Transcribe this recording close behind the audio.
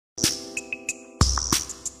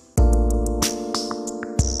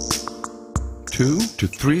2 to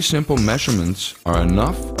 3 simple measurements are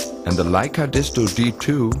enough, and the Leica DISTO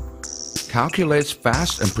D2 calculates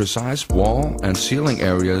fast and precise wall and ceiling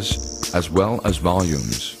areas as well as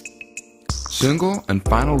volumes. Single and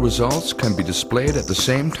final results can be displayed at the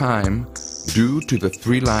same time due to the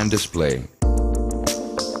 3-line display.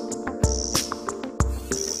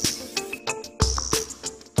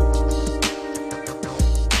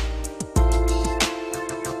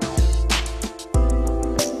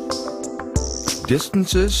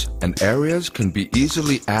 Distances and areas can be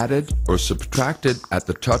easily added or subtracted at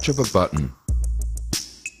the touch of a button.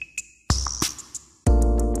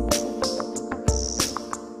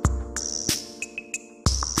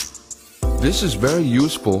 This is very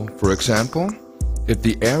useful, for example, if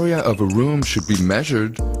the area of a room should be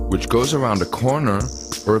measured which goes around a corner,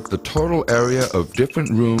 or if the total area of different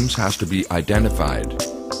rooms has to be identified.